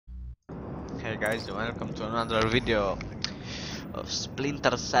guys, welcome to another video of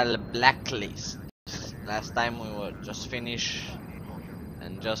Splinter Cell Blacklist. Last time we were just finished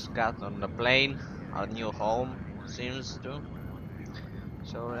and just got on the plane, our new home seems to.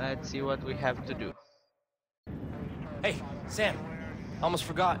 So let's see what we have to do. Hey, Sam, almost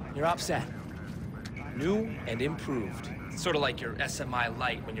forgot, your OPSAT. New and improved. It's sort of like your SMI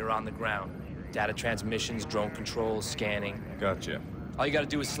Lite when you're on the ground. Data transmissions, drone controls, scanning. Gotcha. All you gotta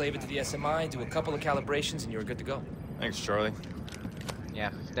do is slave it to the SMI, do a couple of calibrations, and you're good to go. Thanks, Charlie.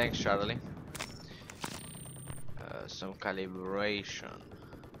 Yeah, thanks Charlie. Some calibration.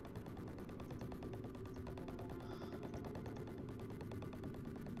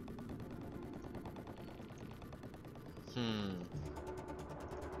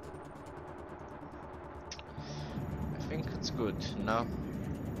 I think it's good. No?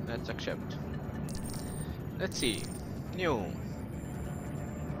 Let's accept. Let's see. New.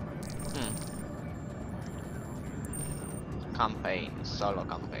 Campaign. Solo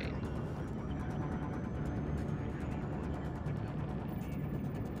campaign.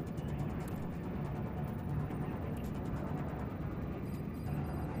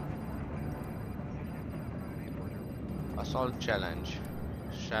 Assault challenge.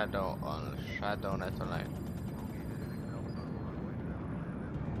 Shadow on Shadow Net Online.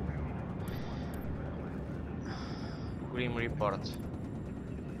 Grim report.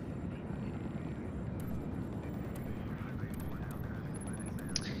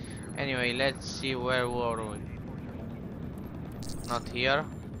 Anyway, let's see where were we. Not here.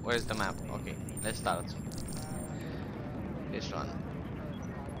 Where's the map? Okay, let's start. This one.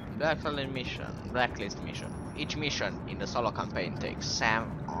 Blacklist mission. Each mission in the solo campaign takes Sam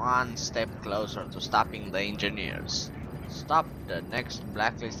one step closer to stopping the engineers. Stop the next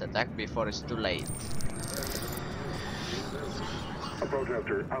Blacklist attack before it's too late. A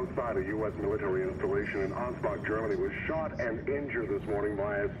protester outside a U.S. military installation in Ansbach, Germany, was shot and injured this morning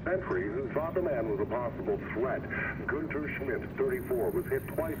by sentries and thought the man was a possible threat. Gunter Schmidt, 34, was hit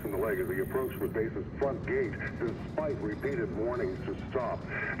twice in the leg as he approached the base's front gate, despite repeated warnings to stop.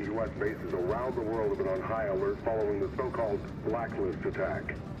 U.S. bases around the world have been on high alert following the so-called Blacklist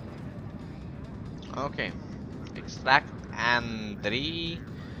attack. Okay. Extract Andriy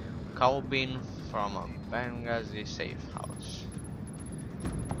Kaubin from a Benghazi safe house.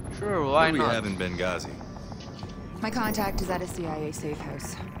 Sure, why what do not? we have in Benghazi? My contact is at a CIA safe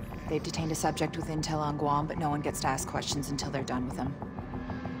house. They've detained a subject with intel on Guam, but no one gets to ask questions until they're done with him.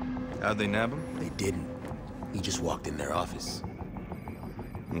 How'd they nab him? They didn't. He just walked in their office.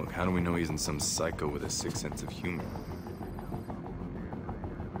 Look, how do we know he isn't some psycho with a sick sense of humor?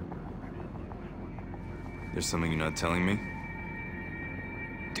 There's something you're not telling me?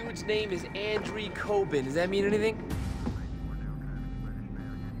 Dude's name is Andriy Kobin. Does that mean anything?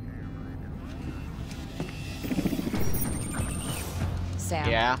 Sam,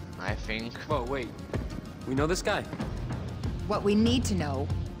 Yeah, I think. Whoa, wait. We know this guy? what we need to know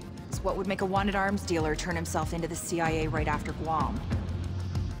is what would make a wanted arms dealer turn himself into the CIA right after Guam.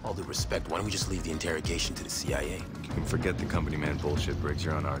 All due respect, why don't we just leave the interrogation to the CIA? You can forget the company man bullshit, Briggs.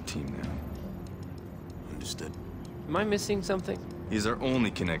 You're on our team now. Understood. Am I missing something? He's our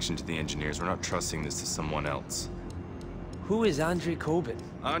only connection to the engineers. We're not trusting this to someone else. Who is Andriy Kobin?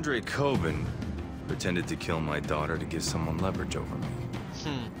 Andriy Kobin pretended to kill my daughter to give someone leverage over me.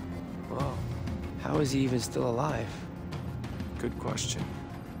 Whoa. How is he even still alive? Good question.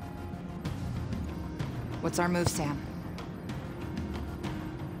 What's our move, Sam?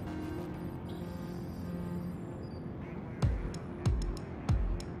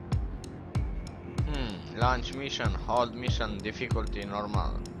 Launch mission, hold mission, difficulty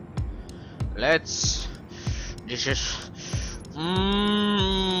normal. Let's. This is.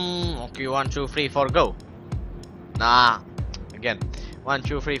 Okay, 1, 2, 3, 4, go. Nah, again. 1,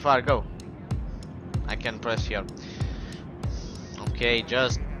 2, 3, 4, go. I can press here. Okay,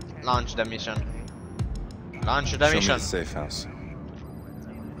 just launch the mission. Launch the Show mission. me the safe house.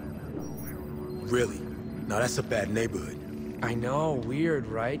 Really? Now that's a bad neighborhood. I know, weird,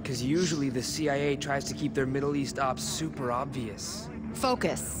 right? Because usually the CIA tries to keep their Middle East ops super obvious.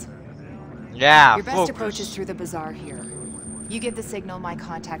 Focus. Yeah, Your best focus. approach is through the bazaar here. You give the signal my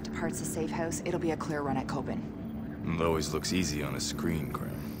contact departs the safe house, it'll be a clear run at Kobin. It always looks easy on a screen,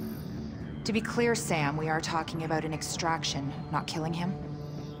 Graham. To be clear, Sam, we are talking about an extraction, not killing him.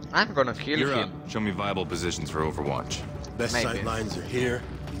 I'm gonna kill You're him. up. Show me viable positions for Overwatch. Best Maybe. sight lines are here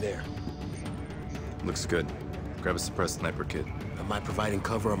and there. Looks good. Grab a suppressed sniper kit. Am I providing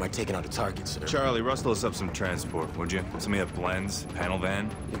cover or am I taking out a target, sir? Charlie, rustle us up some transport, would you? Somebody have blends, panel van?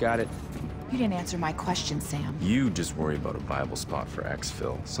 You got it. You didn't answer my question, Sam. You just worry about a viable spot for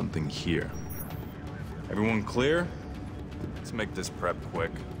exfil. Something here. Everyone clear? Let's make this prep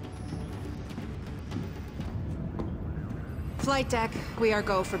quick. Flight deck, we are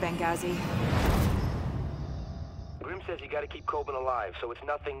go for Benghazi. Grim says you gotta keep Coben alive, so it's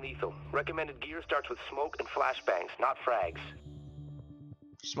nothing lethal. Recommended gear starts with smoke and flashbangs, not frags.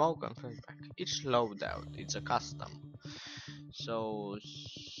 Smoke and flashback. Each loadout, it's a custom. So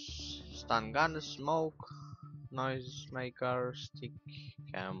stun gun, smoke, noise maker, stick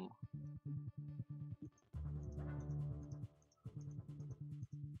cam.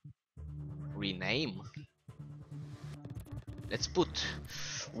 Rename. Let's put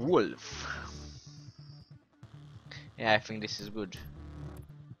Wolf. Yeah, I think this is good.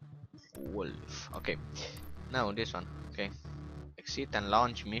 Wolf. Okay. Now this one. Okay. Exit and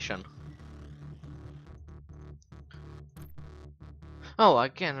launch mission. Oh, I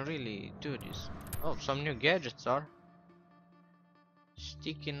can really do this. Oh, some new gadgets are.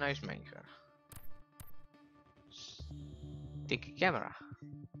 Sticky noise maker. Sticky camera.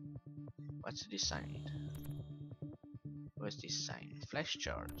 What's this sign? What's this sign? Flash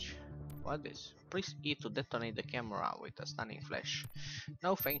charge. What is? Press E to detonate the camera with a stunning flash.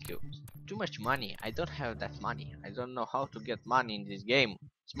 No thank you. Too much money. I don't have that money. I don't know how to get money in this game.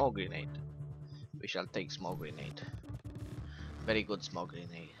 Smoke grenade. We shall take smoke grenade. Very good smoke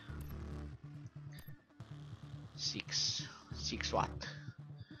grenade. 6 watt.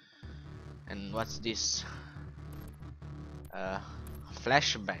 And what's this?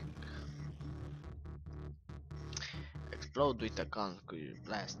 Flashbang. Explode with a concrete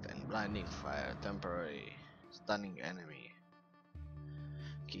blast and blinding fire, temporary stunning enemy.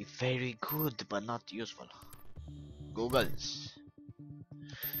 Okay, very good but not useful. Googles.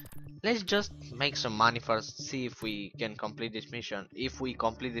 Let's just make some money first, see if we can complete this mission. If we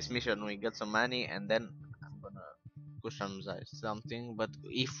complete this mission we get some money, and then I'm gonna customize something. But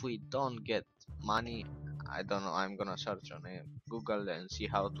if we don't get money, I don't know, I'm gonna search on Google and see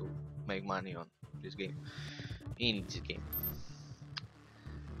how to make money on this game. In this game.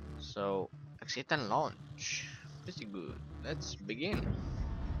 So exit and launch. Pretty good. Let's begin.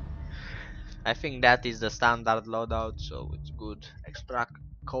 I think that is the standard loadout, so it's good. Extract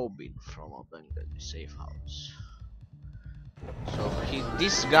Coben from a Benghazi safe house. So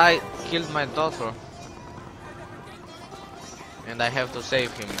this guy killed my daughter, and I have to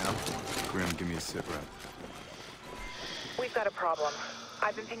save him now. Grim, give me a sit rep. We've got a problem.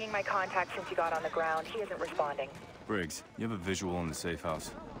 I've been pinging my contact since you got on the ground. He isn't responding. Briggs, you have a visual on the safe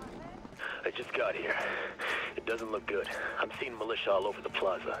house. I just got here. It doesn't look good. I'm seeing militia all over the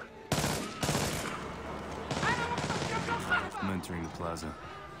plaza. I'm entering the plaza.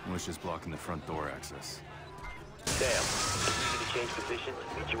 Militia's blocking the front door access. Sam, you need to change positions,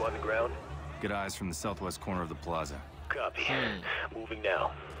 meet you on the ground? Get eyes from the southwest corner of the plaza. Copy. Moving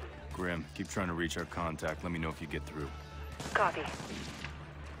now. Grim, keep trying to reach our contact. Let me know if you get through. Copy.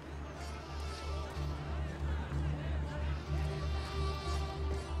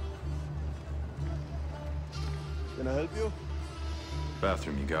 Can I help you?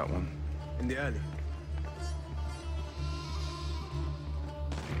 Bathroom, you got one? In the alley.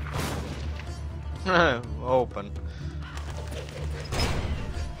 Open.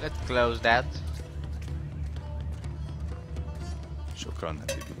 Let's close that. Shukran,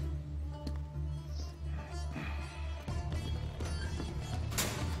 Habibi.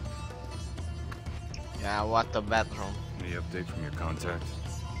 Yeah, what a bathroom. Any update from your contact?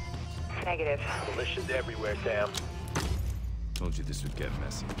 Negative. Militia's everywhere, Sam. Told you this would get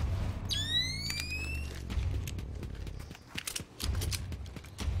messy.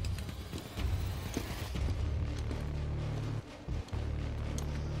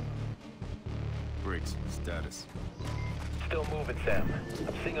 Briggs, status. Still moving, Sam.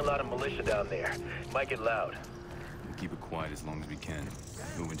 I'm seeing a lot of militia down there. Might get loud. We'll keep it quiet as long as we can.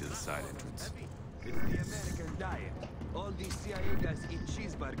 Moving to the side entrance. It's the American diet. All these CIA guys eat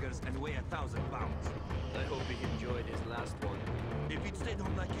cheeseburgers and weigh 1,000 pounds. I hope he enjoyed his last one. If he'd stayed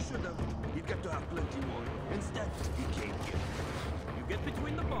home like he should have, he'd get to have plenty more. Instead, he came here. You get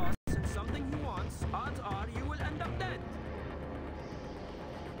between the boss and something he wants, odds are you will end up dead.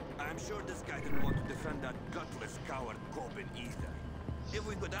 I'm sure this guy didn't want to defend that gutless coward Coben either. If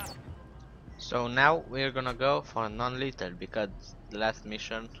we could ask... So now we're gonna go for non-lethal, because the last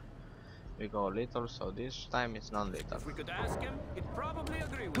mission we go lethal, so this time it's non-lethal. If we could ask him, he'd probably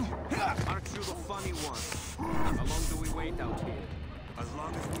agree with you. Aren't you the funny one? How long do we wait out here? As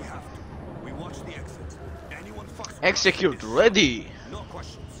long as we have to. We watch the exit. Anyone fucks with Execute us, ready! no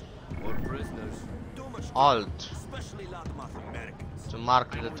questions. More prisoners. Too much Alt especially loudmouth Americans. to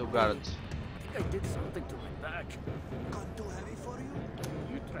mark the two guards. I think I did something to my back. Gun too heavy for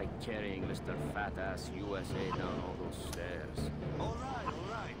you? You try carrying Mr. Fat-Ass USA down all those stairs. All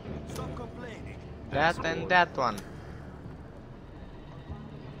right. Stop complaining. That and that one.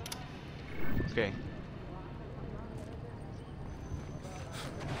 Okay.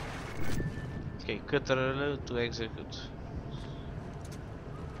 Okay, Ctrl to execute.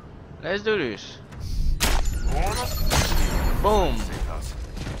 Let's do this. Boom.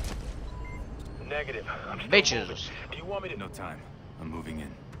 Negative. Bitches. Do you want me to? No time. I'm moving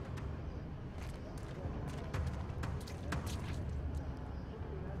in.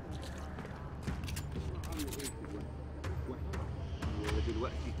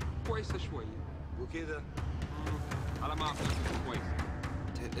 دلوقتي كويسة شوية وكده على ما أعتقد كويسة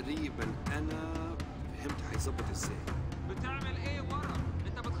تقريبا أنا فهمت هيظبط ازاي. بتعمل ايه ورا؟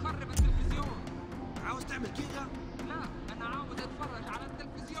 انت بتخرب التلفزيون. عاوز تعمل كده؟ لا أنا عاوز أتفرج على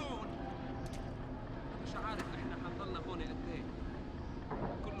التلفزيون. مش عارف احنا هنضلنا هون قد ايه.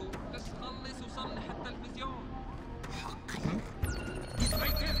 كله بس خلص وصلح التلفزيون.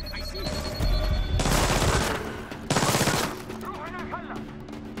 Right there, I see you.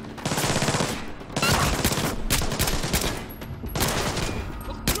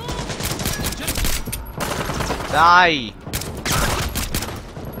 Die!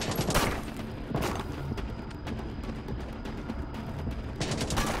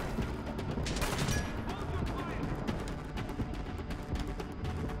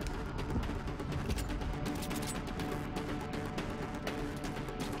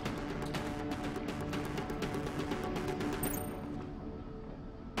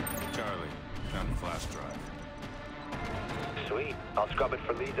 Charlie, found a flash drive. Sweet. I'll scrub it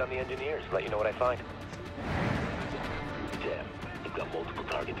for leads on the engineers. Let you know what I find. Damn. You've got multiple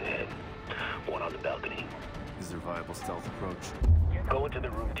targets ahead. One on the balcony. Is there a viable stealth approach? Go into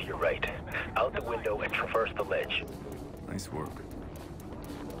the room to your right. Out the window and traverse the ledge. Nice work.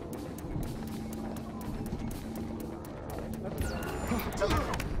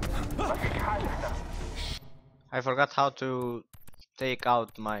 I forgot how to take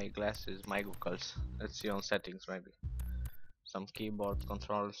out my glasses, my goggles. Let's see on settings maybe. Some keyboard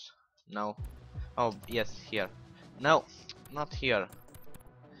controls. No. Oh yes, here. No, not here.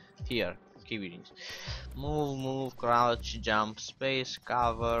 Here. Keyboards. Move, crouch, jump, space,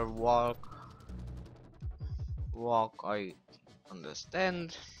 cover, walk. Walk, I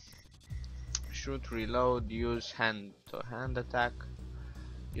understand. Shoot, reload, use hand-to-hand attack.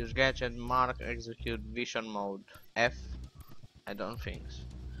 Use gadget, mark, execute, vision mode. F. I don't think so.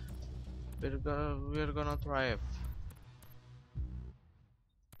 We're gonna try F.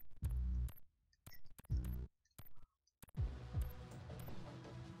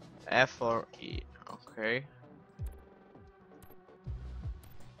 F or E. Okay.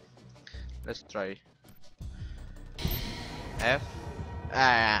 Let's try F.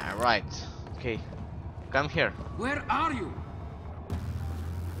 Ah, right. Okay. Come here. Where are you?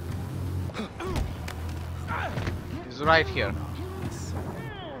 He's right here.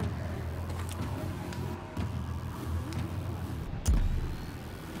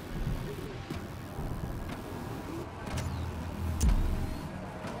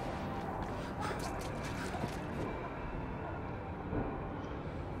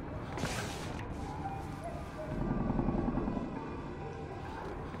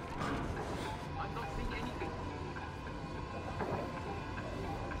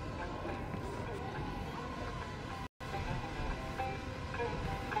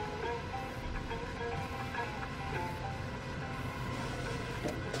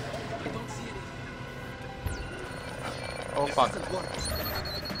 Oh fuck.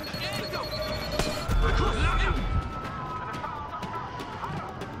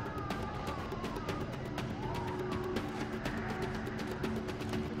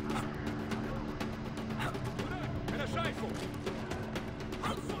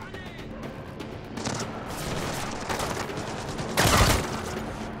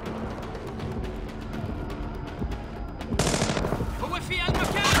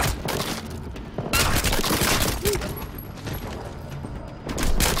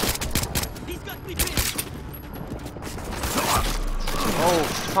 Oh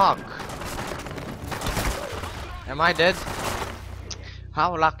fuck. Am I dead?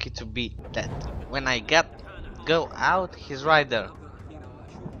 How lucky to be that when I go out, he's right there.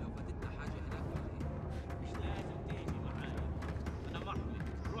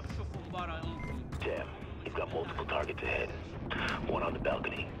 Damn, you've got multiple targets ahead. One on the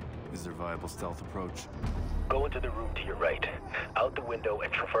balcony. Is there a viable stealth approach? Go into the room to your right. Out the window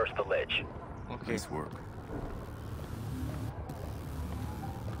and traverse the ledge. Okay. Nice work.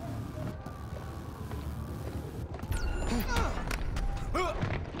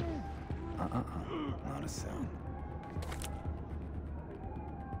 Not a sound.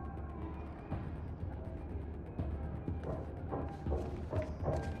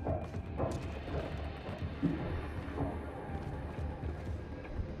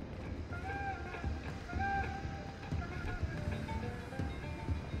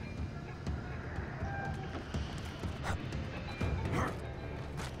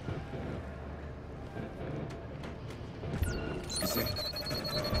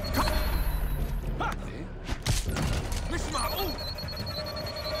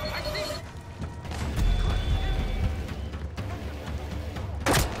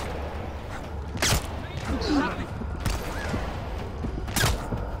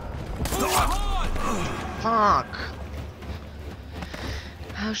 Fuck!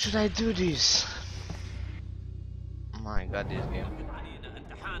 How should I do this? My god, this game.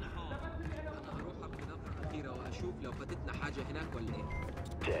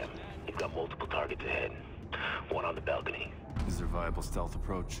 Damn, you've got multiple targets ahead. One on the balcony. Is there a viable stealth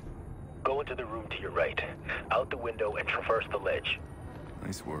approach? Go into the room to your right, out the window and traverse the ledge.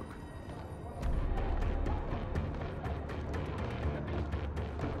 Nice work.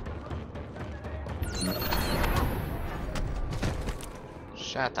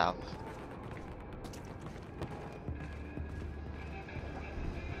 Shut up.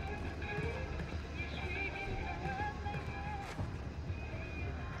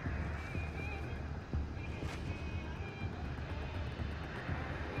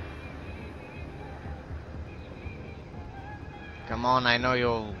 Come on, I know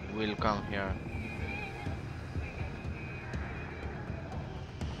you will come here.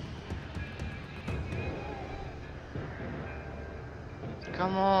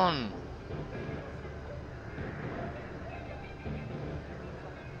 Come on.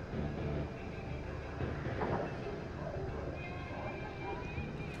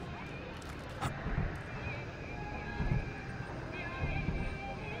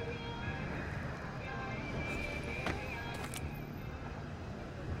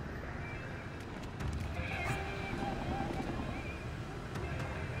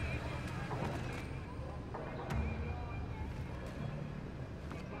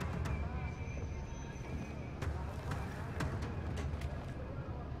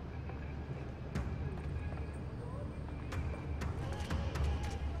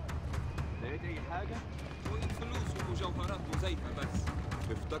 شوية فلوس ومجوهرات مزيفة بس.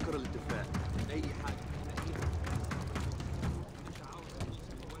 افتكر الاتفاق. أي حاجة. مش عاوز فلوس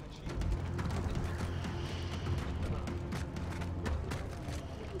ولا شيء.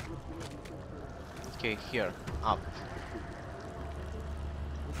 Okay, here, up.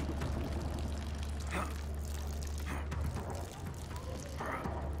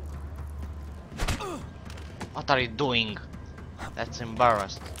 What are you doing? That's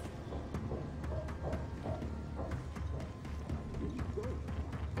embarrassed.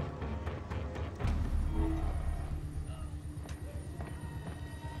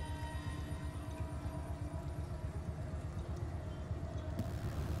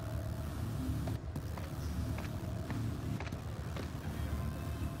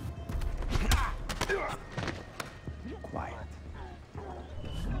 Quiet.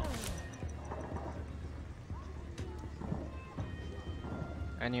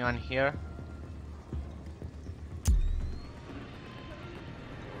 Anyone here?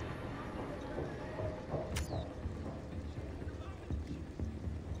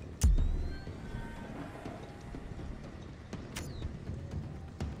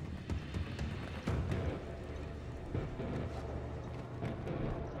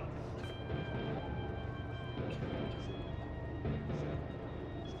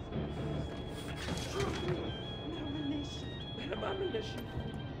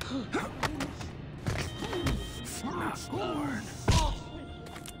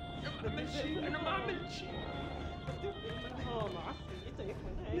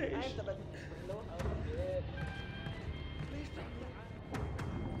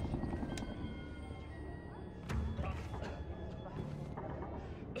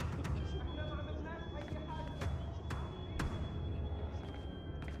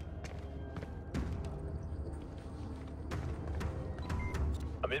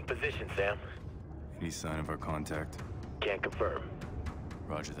 I'm in position, Sam. Any sign of our contact? Can't confirm.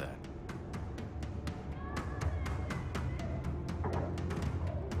 Roger that.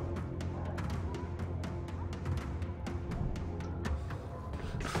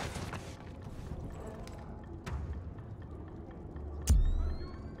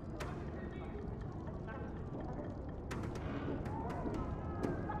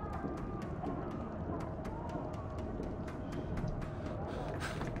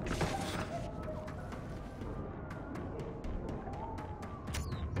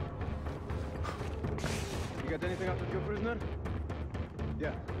 get anything out of your prisoner?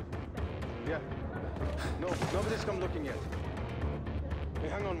 Yeah. Yeah. No, nobody's come looking yet. Hey,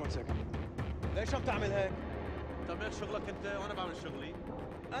 hang on 1 second. ليش عم تعمل هيك؟ تعمل شغلك انت وانا بعمل شغلي.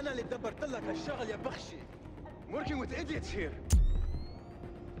 أنا اللي دبرت لك هالشغل يا بخشي. I'm working with idiots here.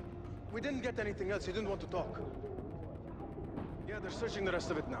 We didn't get anything else. You didn't want to talk. Yeah, they're searching the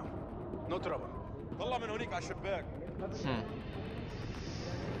rest of it now. No trouble. طلع من هونيك على الشباك.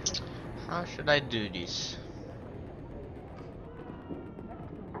 How should I do this?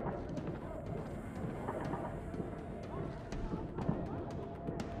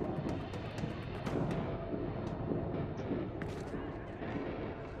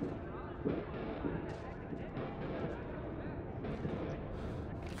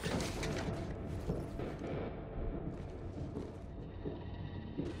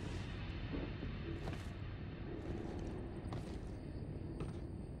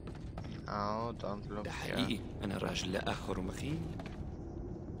 Oh, don't look ده here. حقيقي أنا راجل لا آخر مخيل.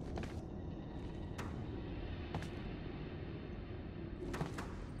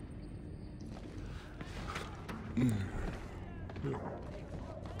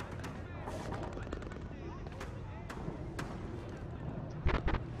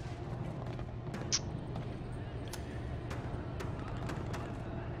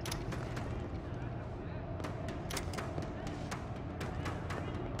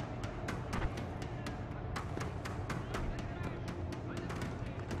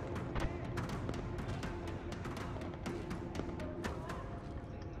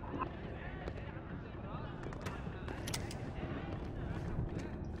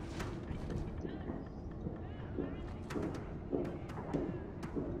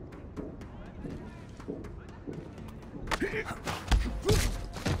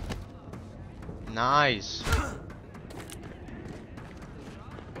 Nice.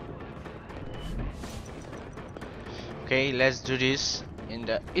 Okay, let's do this in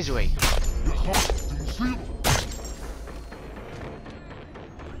the easy way.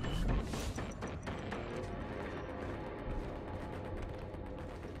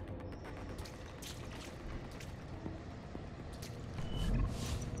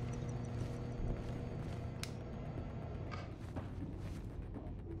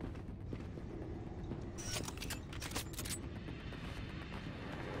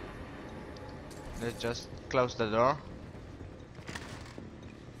 Let's just close the door.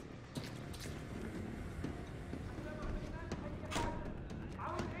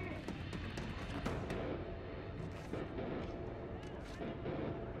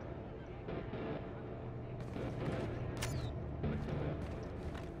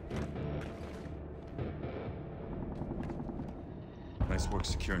 Nice work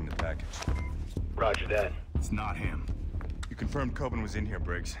securing the package. Roger that. It's not him. You confirmed Coben was in here,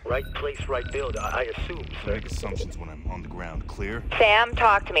 Briggs. Right place, right build, I assume, sir. Make assumptions when I'm on the ground. Clear? Sam,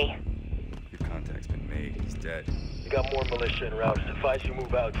 talk to me. Your contact's been made. He's dead. You got more militia en route. Advise you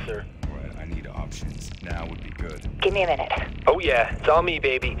move out, sir. Alright, I need options. Now would be good. Give me a minute. Oh yeah, it's all me,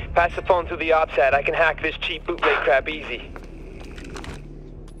 baby. Pass the phone through the ops hat. I can hack this cheap bootleg crap easy.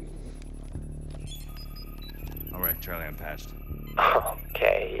 Alright, Charlie, I'm patched.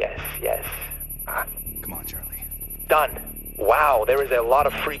 Okay, yes. Come on, Charlie. Done. Wow, there is a lot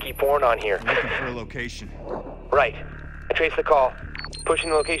of freaky porn on here. Looking for a location. Right. I traced the call. Pushing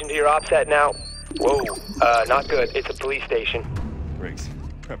the location to your ops set now. Whoa, not good. It's a police station. Briggs,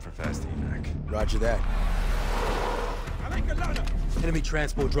 prep for fast evac. Roger that. Enemy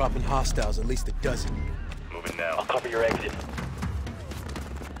transport dropping hostiles, at least a dozen. Moving now. I'll cover your exit.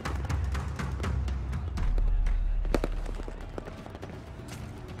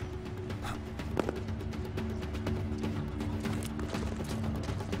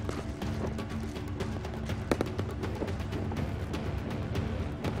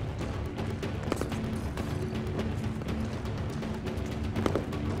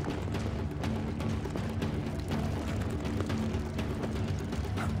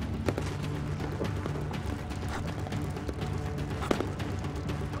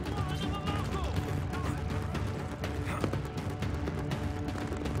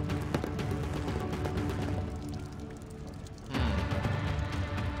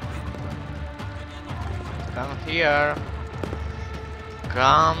 Come here.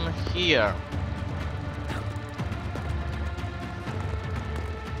 Come here.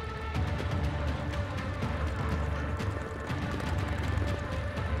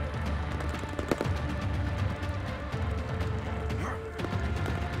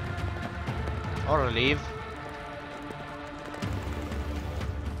 Or leave.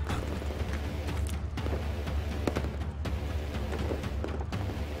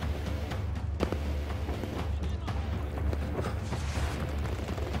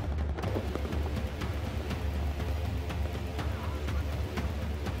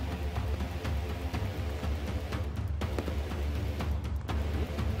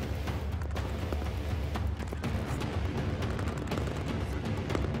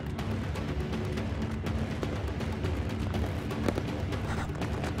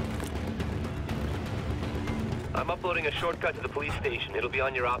 I'm uploading a shortcut to the police station. It'll be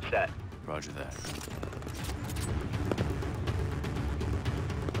on your op set. Roger that.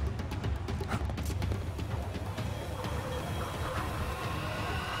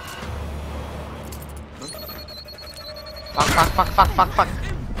 Fuck.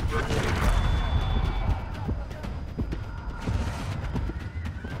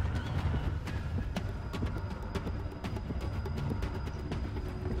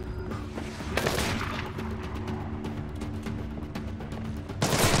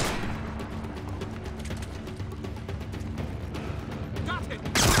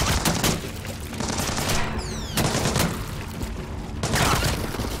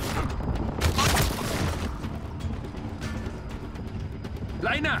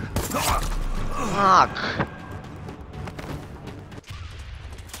 Lina! Fuck.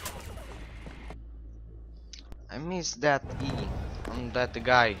 I missed that E on that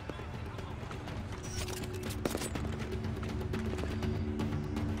guy.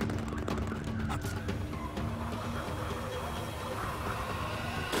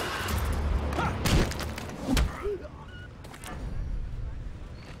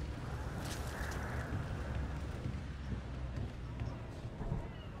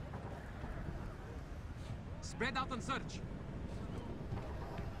 Spread out and search.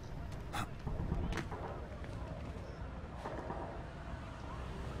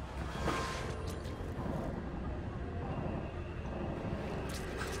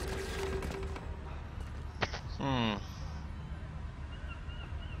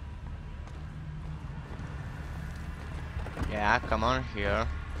 Yeah, come on here.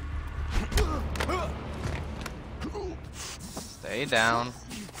 Stay down.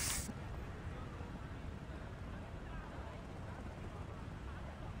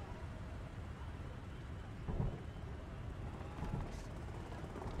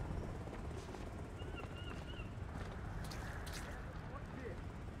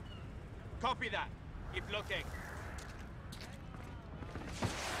 Copy that. Keep looking.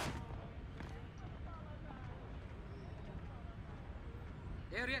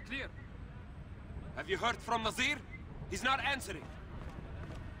 Area clear. Have you heard from Nazir? He's not answering.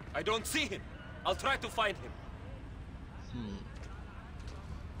 I don't see him. I'll try to find him.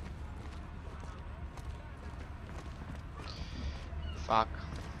 Fuck.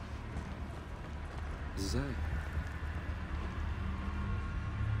 ازاي؟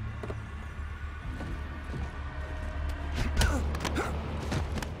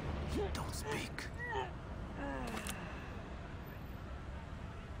 Don't speak.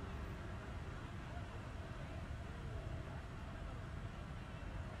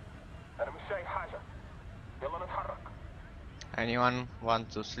 أنا مش شايف حاجة. يلا نتحرك. Anyone want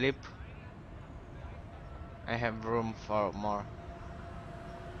to sleep? I have room for more.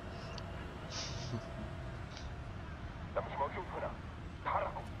 ده مش موجود هنا.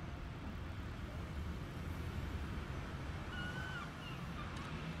 تحركوا.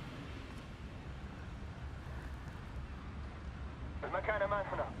 المكان أمان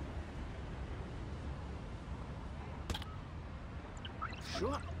هنا.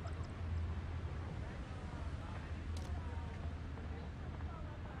 شو؟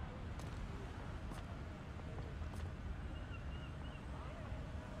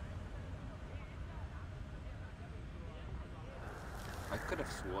 I could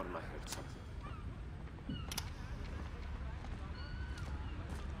have sworn I heard something.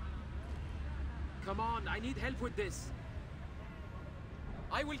 Come on, I need help with this.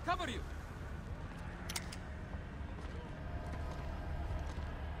 I will cover you.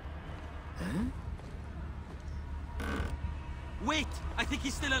 Wait! I think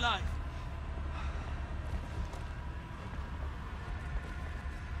he's still alive.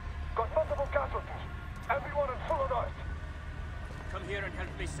 Got multiple casualties. Everyone in full alert. Come here and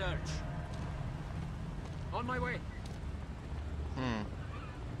help me search. On my way.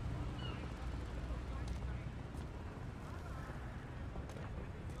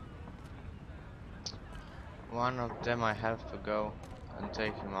 One of them I have to go and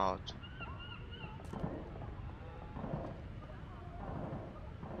take him out.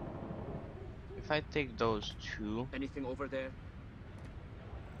 If I take those two, Anything over there?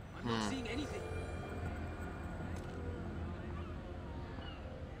 I'm not seeing anything.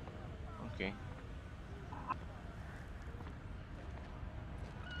 okay.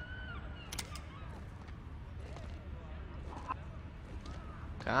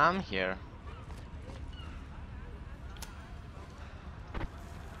 Come here.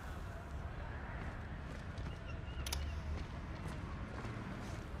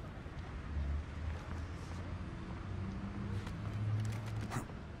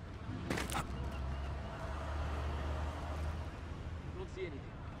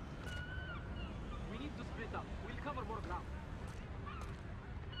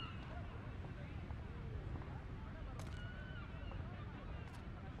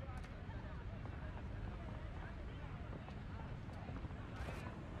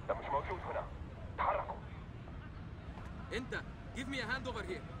 مش موجود هنا. تحركوا. انت give me a hand over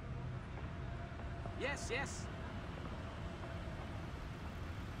here. Yes, yes.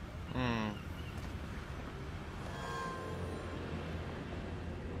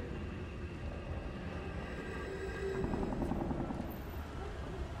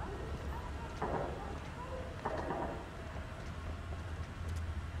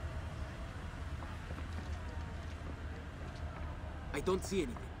 I don't see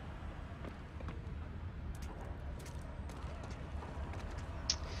anything.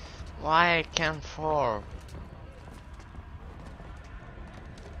 Why I can't fall?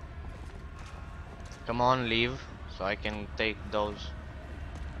 Come on, leave, so I can take those.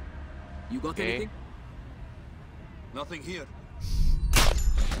 You got Okay. anything? Nothing here.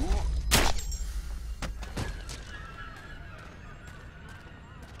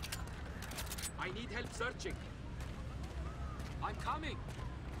 I need help searching. I'm coming.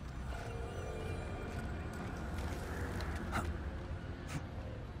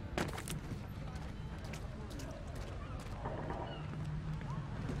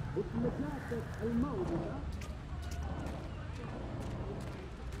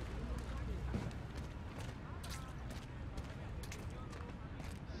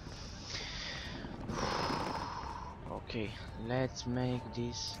 Okay, let's make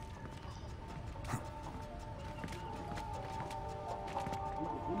this.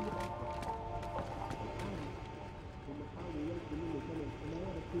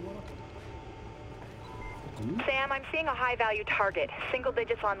 Sam, I'm seeing a high-value target. Single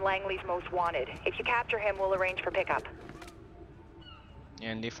digits on Langley's most wanted. If you capture him, we'll arrange for pickup.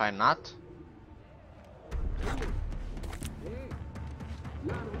 And if I'm not?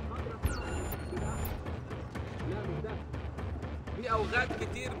 في اوغاد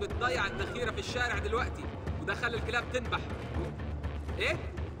كتير بتضيع الذخيره في الشارع دلوقتي وده خلى الكلاب تنبح. ايه؟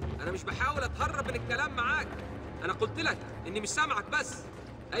 انا مش بحاول اتهرب من الكلام معاك. انا قلت لك اني مش سامعك بس.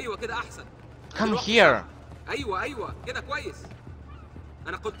 ايوه كده احسن. Come here. ايوه كده كويس.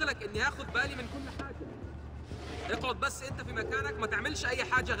 انا قلت لك اني هاخد بالي من كل حاجه. اقعد بس انت في مكانك، ما تعملش اي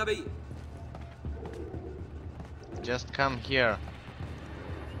حاجه غبيه. Just come here.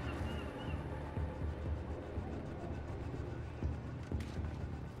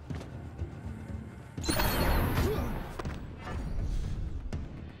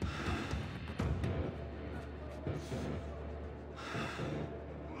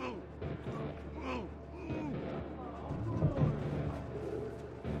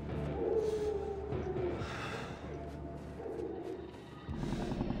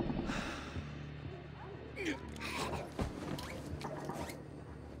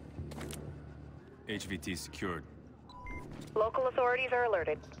 HVT secured. Local authorities are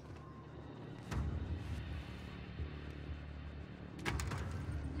alerted.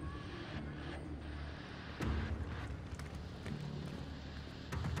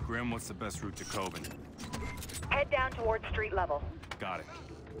 Grim, what's the best route to Coven? Head down towards street level. Got it.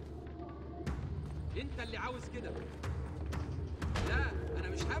 انت اللي عاوز كده. لا انا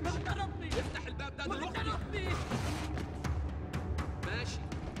مش همشي. افتح الباب ده دلوقتي. ماشي.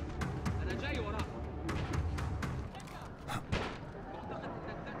 انا جاي وراك. معتقد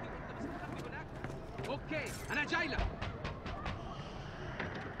انك تاتي وانت مستخبي هناك؟ اوكي انا جاي لك.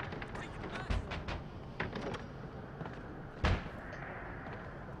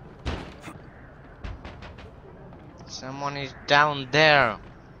 Someone is down there.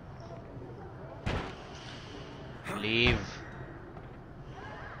 Leave.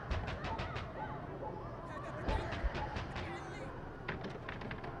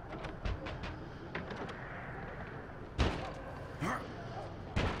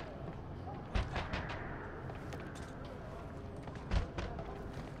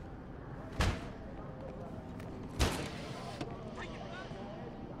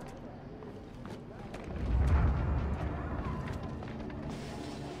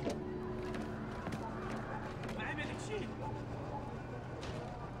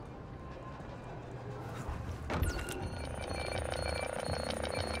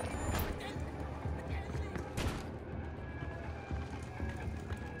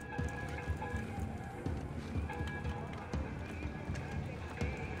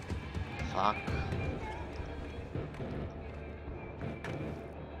 Fuck.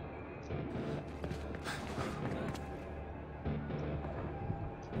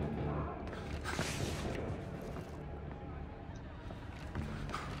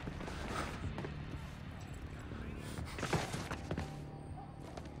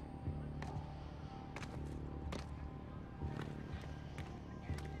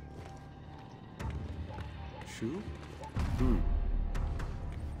 Shoe?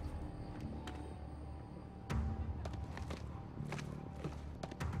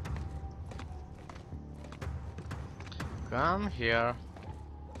 I'm here,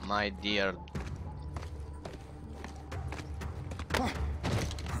 my dear.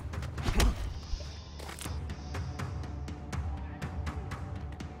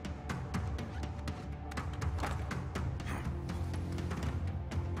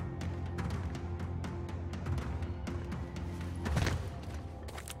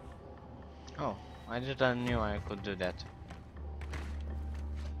 Oh, I didn't knew I could do that.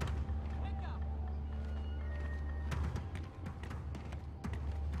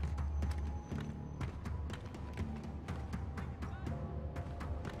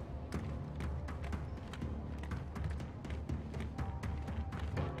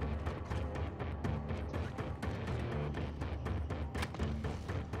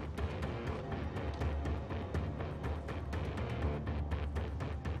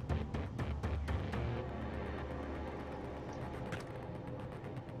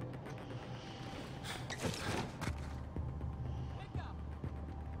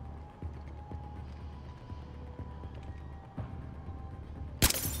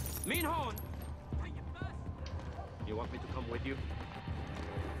 مين هون؟ You want me to come with you?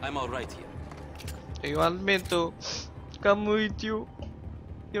 I'm all right here. You want me to come with you?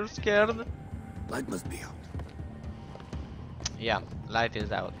 You're scared? Light must be out. Yeah, light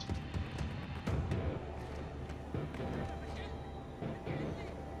is out.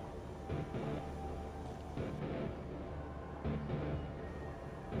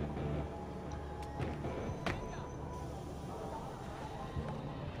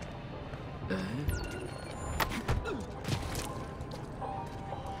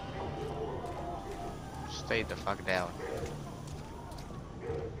 Stay the fuck down.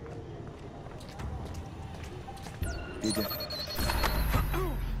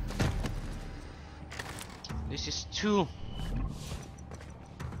 This is too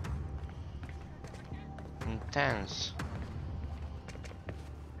intense.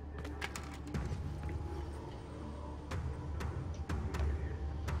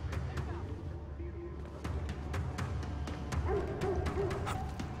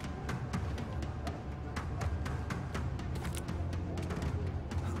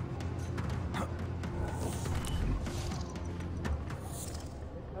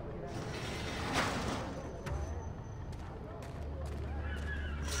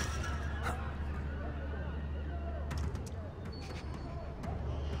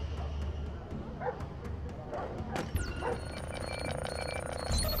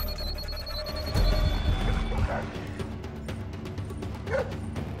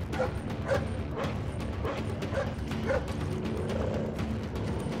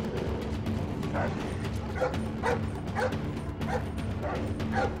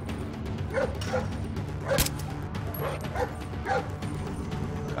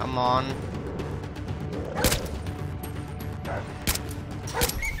 Come on.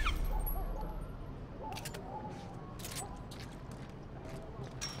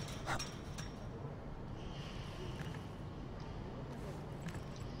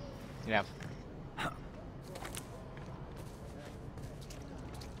 Yeah.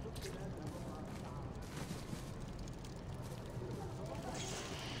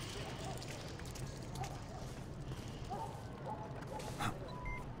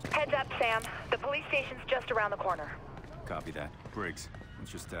 Heads up, Sam. The police station's just around the corner. Copy that. Briggs,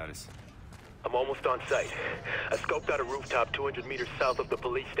 what's your status? I'm almost on site. I scoped out a rooftop 200 meters south of the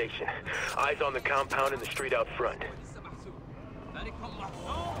police station. Eyes on the compound and the street out front.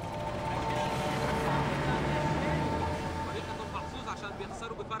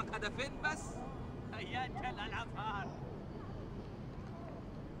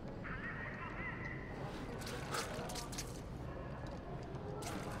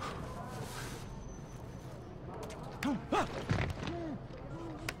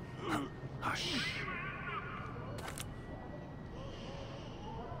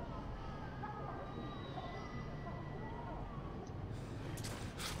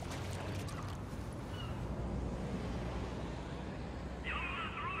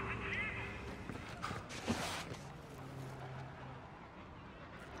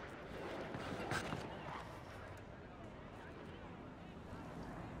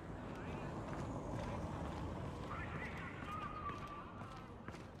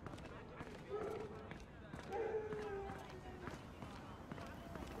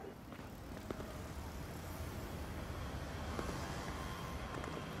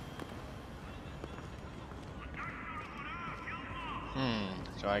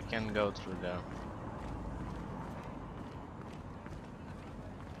 So I can go through there.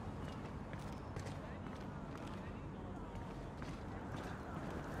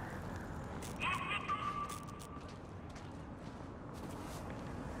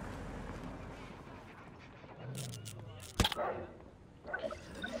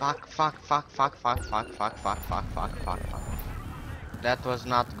 Fuck, fuck, fuck, fuck, fuck, fuck, fuck, fuck, fuck, fuck, fuck, fuck. That was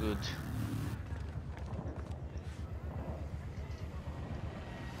not good.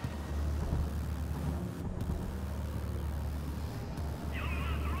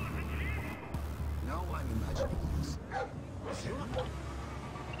 Now I'm imagining this.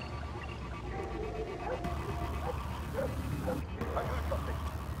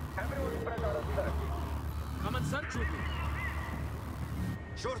 Come and search with me.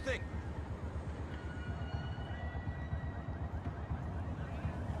 Sure thing.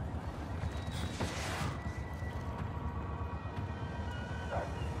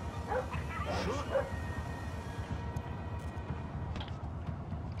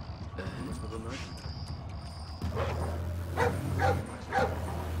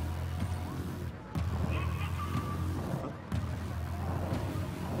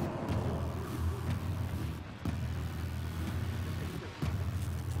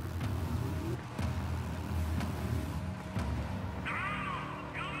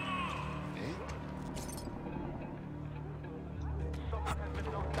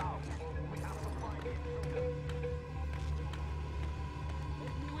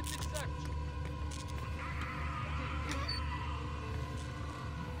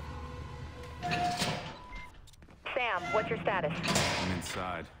 Sam, what's your status? I'm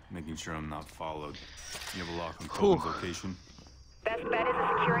inside, making sure I'm not followed. You have a lock on Cole's location? Best bet is a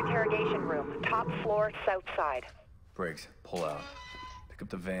secure interrogation room. Top floor, south side. Briggs, pull out. Pick up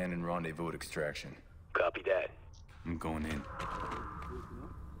the van and rendezvous at extraction. Copy that. I'm going in.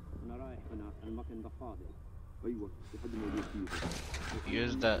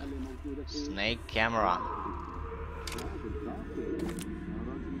 Use the snake camera.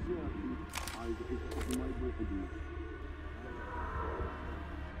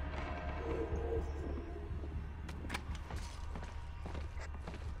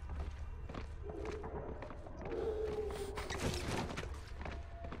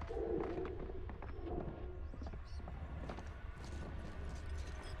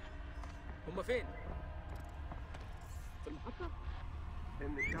 هم فين؟ في المحطة؟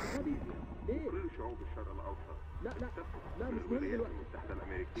 إن الشعب كل شعوب الشرق الأوسط لا مش مهم دلوقتي. المتحدة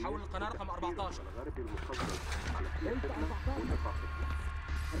الأمريكية حول القناة رقم 14. الغربي المفضل على سياستنا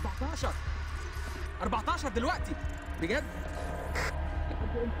وثقافتنا. 14 دلوقتي بجد؟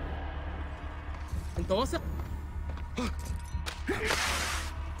 انت واثق؟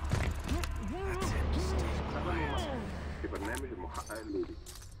 في برنامج المحقق الليلي.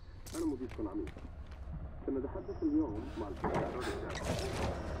 أنا مضيف عميق. سنتحدث اليوم مع الفنان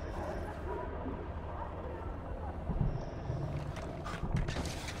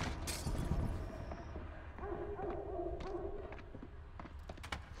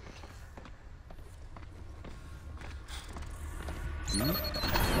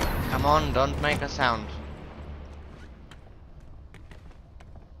Come on, don't make a sound.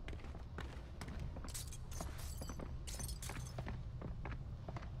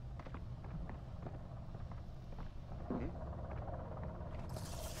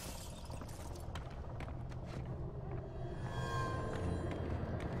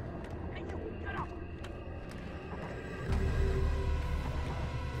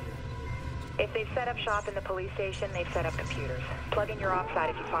 If they've set up shop in the police station, they've set up computers. Plug in your offsite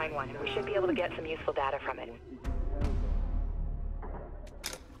if you find one. We should be able to get some useful data from it.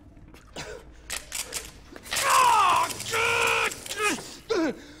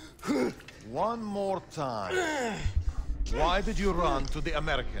 One more time. Why did you run to the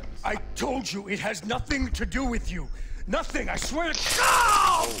Americans? I told you it has nothing to do with you. Nothing, I swear to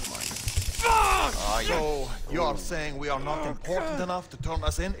God! Oh my God! So, you are saying we are not important enough to turn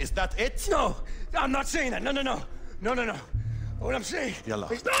us in? Is that it? No, I'm not saying that. No. What I'm saying... Yalla.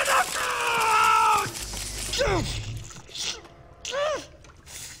 is...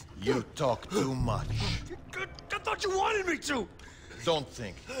 You talk too much. I thought you wanted me to! Don't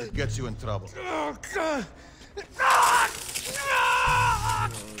think. It gets you in trouble. Oh, God.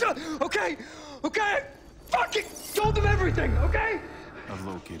 Okay. Fucking told them everything, okay? I've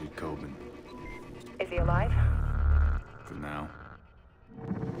located Coben. Is he alive? For now.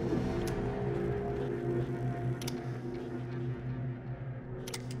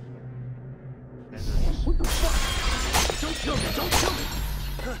 What the fuck? Don't kill me!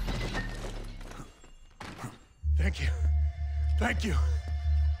 Thank you.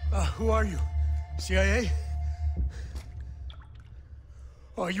 Who are you? CIA?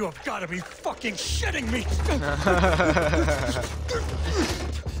 Oh, you have got to be fucking shitting me!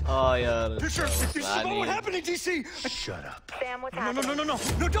 Oh yeah. This is about what happened in DC. Shut up. Sam, what's happening? No,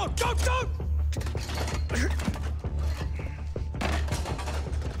 don't!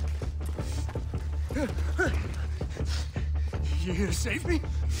 You here to save me?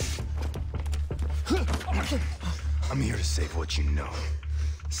 I'm here to save what you know.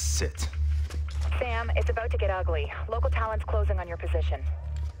 Sit. Sam, it's about to get ugly. Local talent's closing on your position.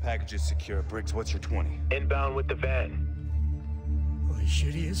 Package is secure. Briggs, what's your 20? Inbound with the van. Holy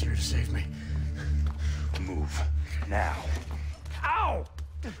shit, he is here to save me. Move. Now. Ow!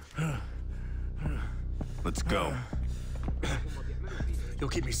 Let's go. You'll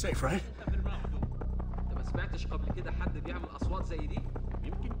keep me safe, right?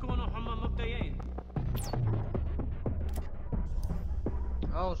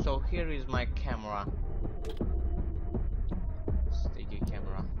 Oh, so here is my camera. Sticky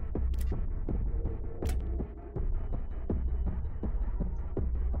camera.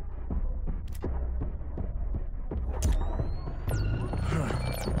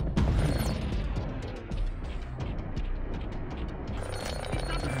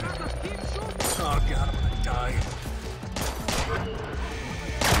 Oh god, I'm gonna die.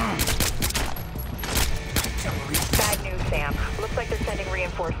 Bad news, Sam. Looks like they're sending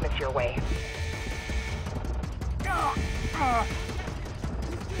reinforcements your way.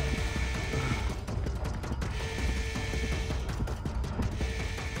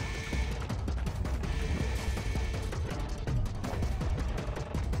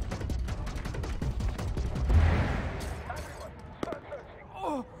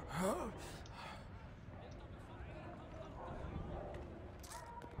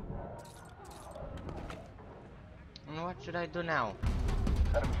 And what should I do now?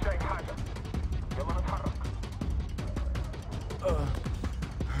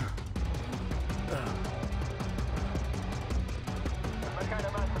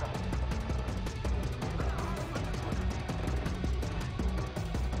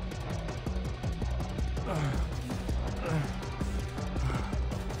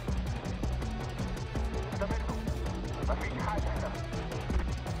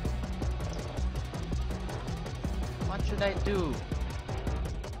 What should I do?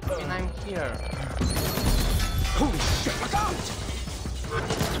 I mean, I'm here. Holy shit, look out!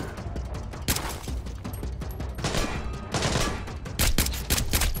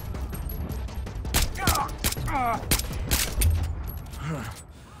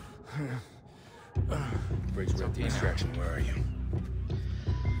 Briggs, we're at the extraction. Where are you?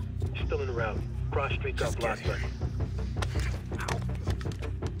 Still en route. Cross streets off Blacklist.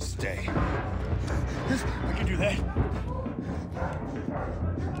 Stay. I can do that.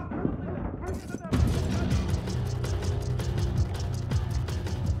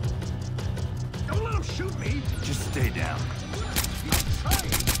 Don't let him shoot me! Just stay down.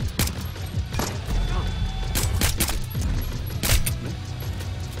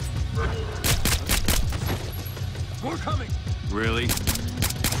 More coming! Really?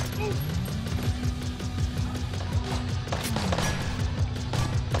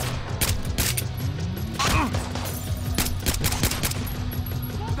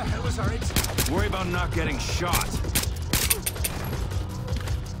 What the hell is our exit? Worry about not getting shot.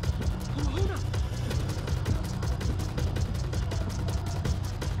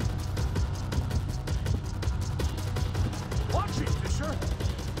 Watch it, Fisher!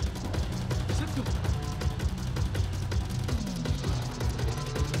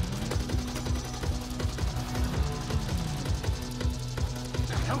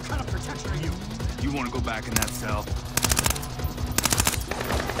 What kind of protection are you? You want to go back in that cell?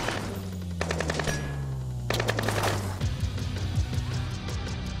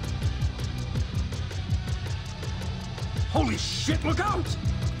 Holy shit, look out!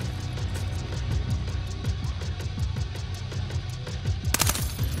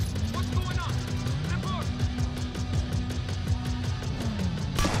 What's going on? Report!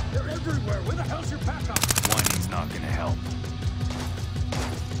 They're everywhere. Where the hell's your backup? Whining's not gonna help.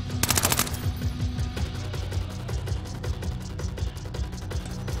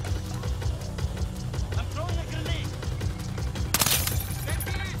 I'm throwing a grenade.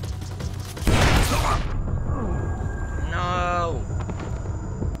 No!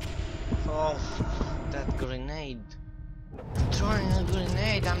 Oh, that grenade. Throwing a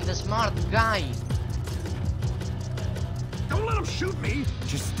grenade, I'm the smart guy. Don't let him shoot me!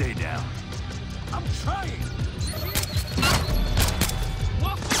 Just stay down. I'm trying!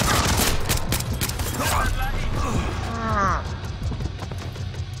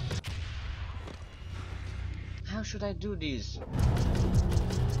 How should I do this?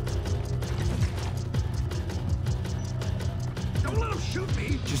 Don't let him shoot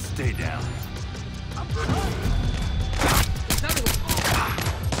me! Just stay down. I'm trying!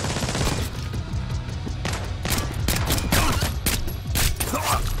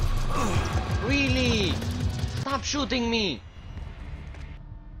 Really? shooting me!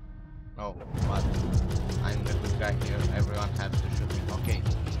 Oh, what? I'm the good guy here. Everyone has to shoot me. Okay.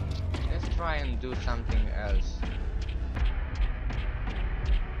 Let's try and do something else.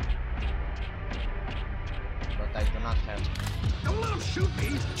 But I do not have. Don't let him shoot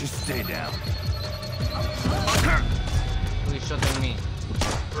me! Just stay down. Who is shooting me?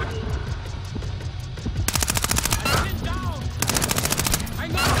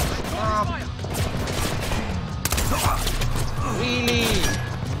 Really?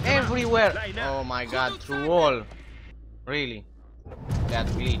 Everywhere! Oh my god, through wall. Really? That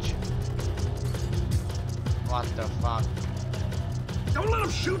glitch. What the fuck? Don't let him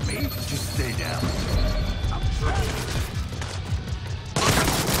shoot me! Just stay down.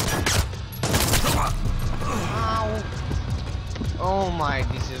 Ow. Oh my,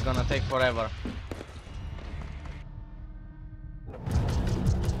 this is gonna take forever.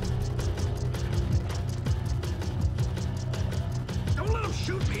 Don't let him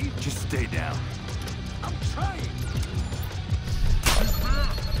shoot me! Just stay down. I'm trying!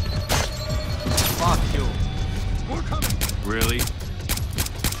 Fuck you. We're coming! Really?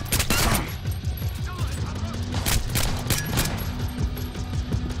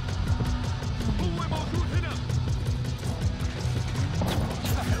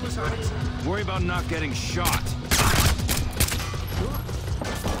 Worry about not getting shot.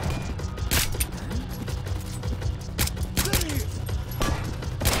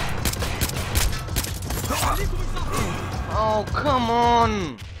 Oh, come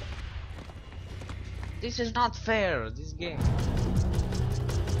on! This is not fair, this game.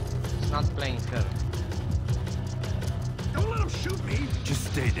 It's not playing fair. Don't let him shoot me! Just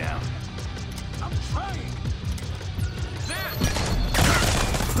stay down. I'm trying!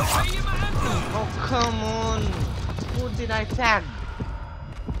 Oh, come on! Who did I tag?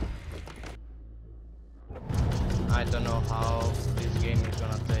 I don't know how this game is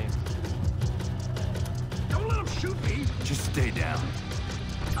gonna take. Don't let him shoot me! Just stay down.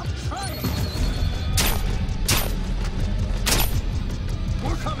 I'm trying!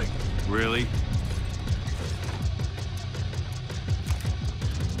 We're coming! Really?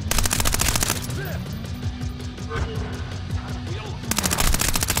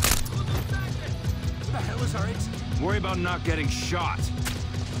 What the hell is our exit? Worry about not getting shot.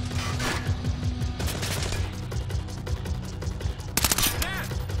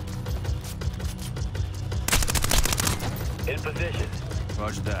 In position.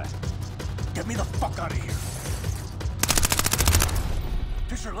 Roger that. Get me the fuck out of here!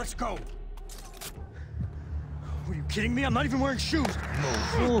 Fisher, let's go! Are you kidding me? I'm not even wearing shoes!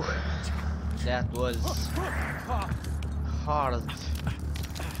 Ooh, that was hard.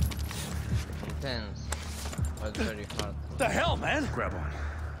 Intense. Was very hard. What the hell, man? Grab on.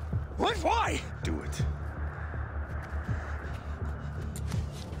 What? Why? Do it.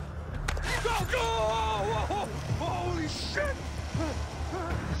 Go! Go! Oh, holy shit!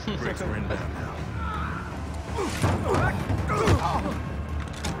 Brakes are inbound now.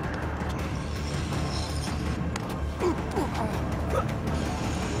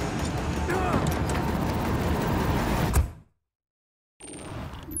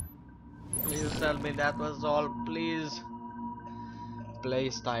 Please tell me that was all, please.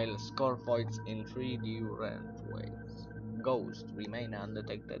 Playstyle, score points in 3D ranked ways. Ghost remain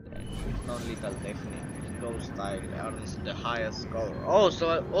undetected and with non-lethal technique. Ghost style earns the highest score. Oh,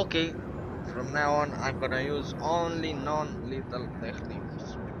 so okay. From now on, I'm gonna use only non-lethal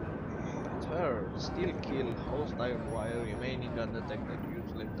techniques. Third, still kill hostile while remaining undetected.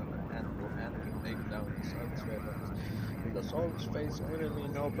 Use lethal hand-to-hand to take down assault weapons. In the assaults face enemy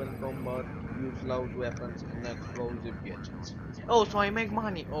in open combat, use loud weapons and explosive gadgets. Oh, so I make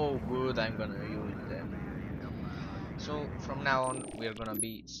money. Oh, good. I'm gonna use them. So from now on, we're gonna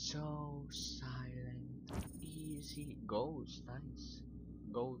be so silent, easy. Ghost, nice.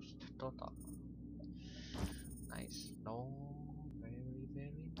 Ghost total. Nice. No, very,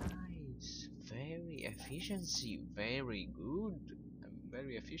 very nice. Very efficiency, very good. I'm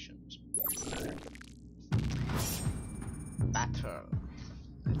very efficient. Battle.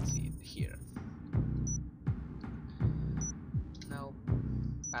 Let's see it here. No,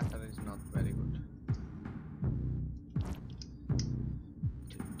 battle is not very good.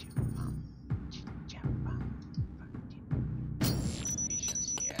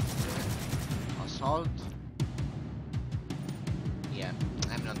 Efficiency, yeah. Assault. Yeah,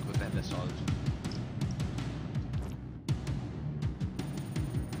 I'm not good at assault.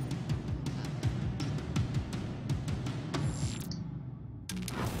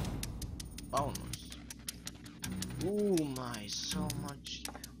 Bonus. Oh my, so much.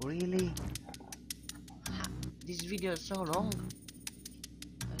 Really? this video is so long?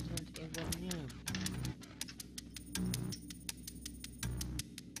 I don't even know.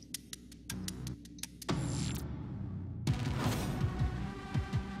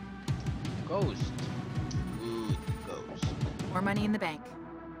 Ghost. Good ghost. More money in the bank.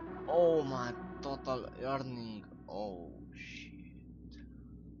 Oh my total earning. Oh shit.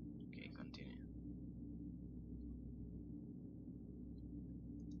 Okay, continue.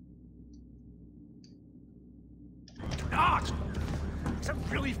 Ah! Is that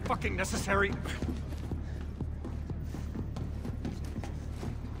really fucking necessary?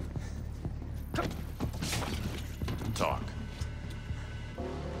 Talk.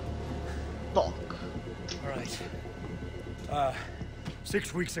 Talk. Alright.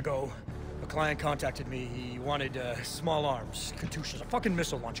 6 weeks ago, a client contacted me. He wanted small arms, Katyushas, a fucking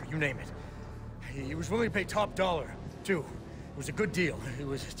missile launcher, you name it. He was willing to pay top dollar, too. It was a good deal. It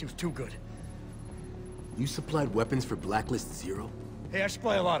was too good. You supplied weapons for Blacklist Zero? Hey, I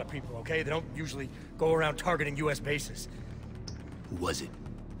supply a lot of people, okay? They don't usually go around targeting US bases. Who was it?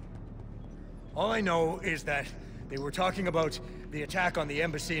 All I know is that they were talking about the attack on the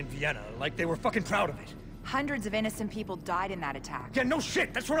embassy in Vienna, like they were fucking proud of it. Hundreds of innocent people died in that attack. Yeah, no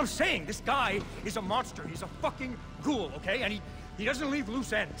shit, that's what I'm saying. This guy is a monster. He's a fucking ghoul, okay? And he doesn't leave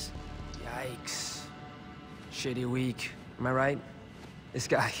loose ends. Yikes. Shitty week. Am I right? This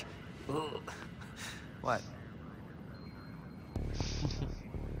guy. Ugh. What?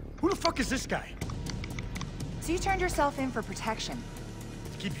 Who the fuck is this guy? So you turned yourself in for protection.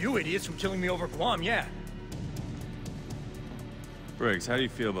 To keep you idiots from killing me over Guam, yeah. Briggs, how do you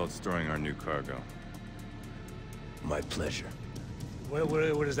feel about storing our new cargo? My pleasure. What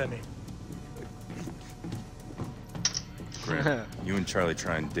does that mean? Grant, you and Charlie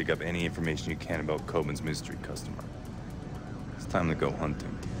try and dig up any information you can about Coben's mystery customer. It's time to go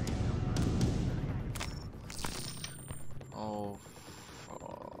hunting. Oh,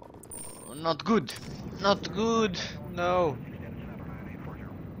 not good. Not good. No.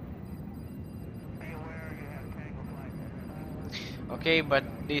 Okay, but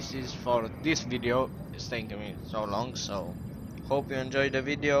this is for this video. It's taking me so long, so hope you enjoyed the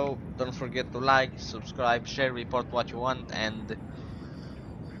video. Don't forget to like, subscribe, share, report what you want, and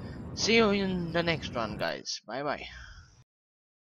see you in the next one, guys. Bye bye.